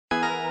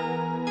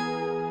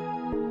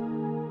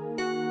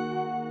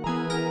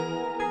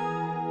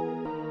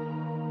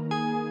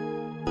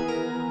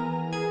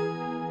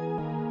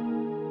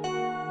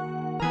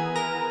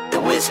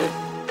wizard,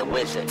 the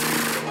wizard, the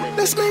wizard.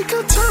 Let's make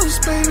a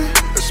toast, baby.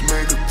 Let's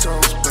make a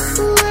toast,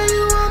 baby. Where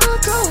you wanna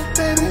go,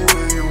 baby?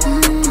 Where you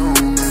wanna go,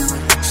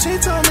 baby? She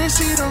told me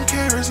she don't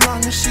care as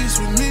long as she's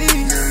with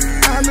me.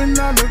 I've been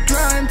on the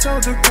grind,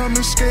 told her come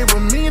and skate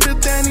with me to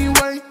Danny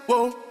Way.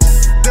 Whoa,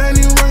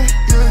 Danny Way,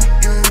 yeah,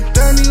 yeah.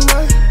 Danny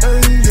Way,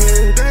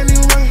 yeah. Danny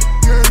Way,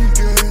 yeah,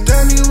 yeah.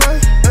 Danny Way,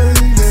 yeah.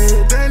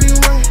 Danny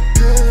Way,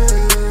 yeah.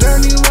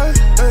 Danny Way,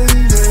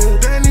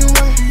 yeah. Danny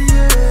Way,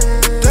 yeah.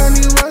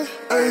 Danny Way,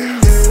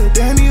 yeah.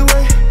 Danny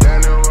Way,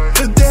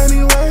 the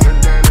Danny Way.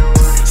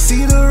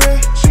 See the ray,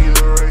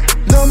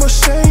 no more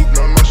shade.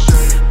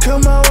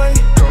 Come my way,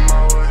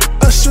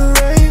 Usher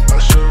Ray.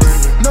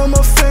 No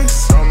more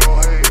face,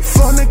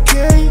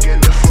 fornicate.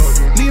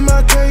 Need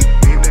my cake,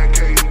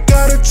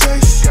 gotta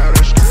chase,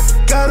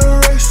 gotta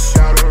race.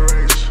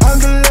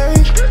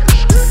 Undulate,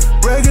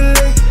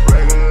 regulate,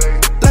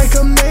 like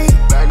I'm Nate.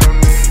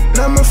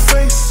 Number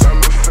face,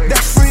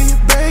 that free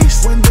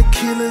base. When the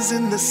killer's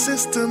in the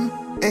system,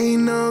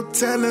 ain't no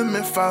telling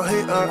if I'll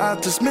hit or I'll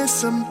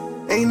dismiss him.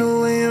 Ain't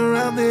no way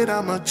around it,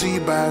 I'm a G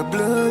by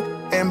blood.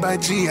 And by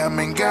G, I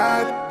mean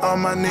God. All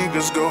my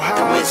niggas go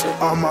hard,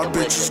 all my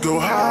bitches go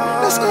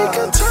hard. Let's make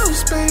a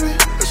toast, baby.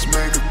 Let's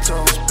make a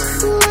toast,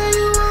 baby. Where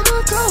you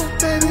wanna go,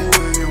 baby?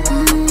 Where you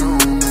wanna go,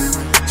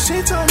 baby?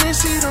 She told me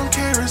she don't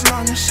care as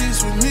long as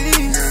she's with me.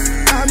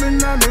 I've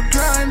been on the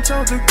grind,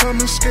 told her come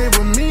and skate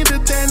with me to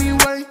Danny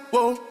Way.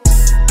 Whoa,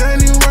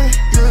 Danny Way,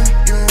 yeah,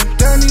 yeah.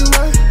 Danny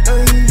Way,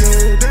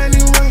 yeah.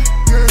 Danny Way,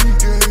 yeah,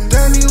 yeah.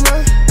 Danny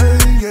Way,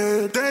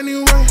 yeah. Danny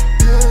Way,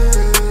 yeah.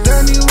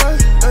 Danny Way,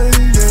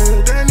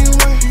 yeah. Danny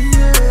Way,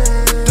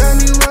 yeah.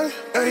 Danny Way,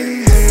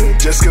 yeah.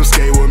 Just come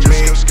skate with me.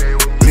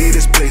 Leave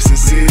this place and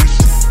see.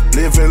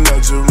 Live in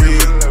luxury.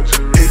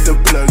 Hit the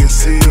plug and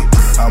see.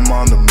 I'm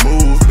on the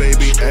move,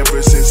 baby.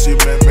 Ever since you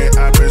met me,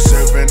 I've been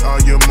serving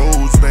all your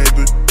moves,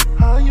 baby.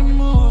 All your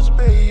moves,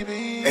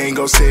 baby. Ain't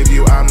gon' save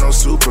you, I'm no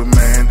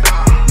Superman.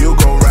 You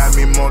gon' ride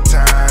me more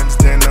times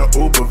than a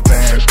Uber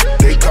van.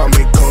 They call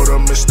me Coda,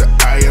 Mr.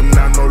 I am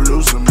not no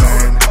loser,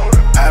 man.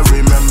 I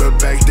remember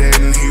back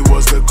then he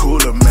was the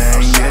cooler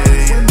man,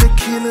 yeah. When the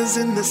killer's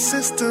in the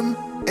system,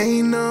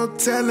 ain't no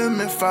telling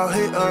if I'll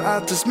hit or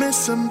I'll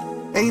dismiss him.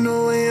 Ain't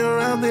no way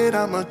around it,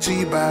 I'm a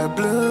G by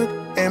blood.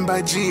 And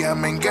by G, I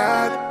mean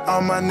God.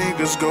 All my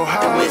niggas go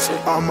hard,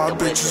 all my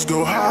bitches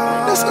go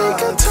hard. Let's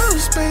make a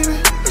toast, baby.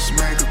 Let's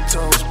make a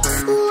toast,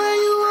 baby. Where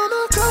you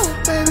wanna go,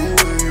 baby?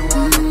 Where you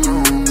wanna go,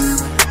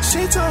 baby?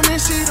 She told me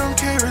she don't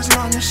care as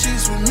long as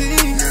she's with me.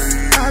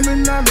 I've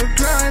been on the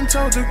grind,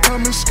 told her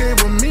come and skate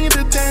with me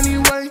to Danny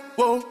Way.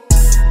 Whoa,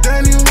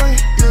 Danny Way.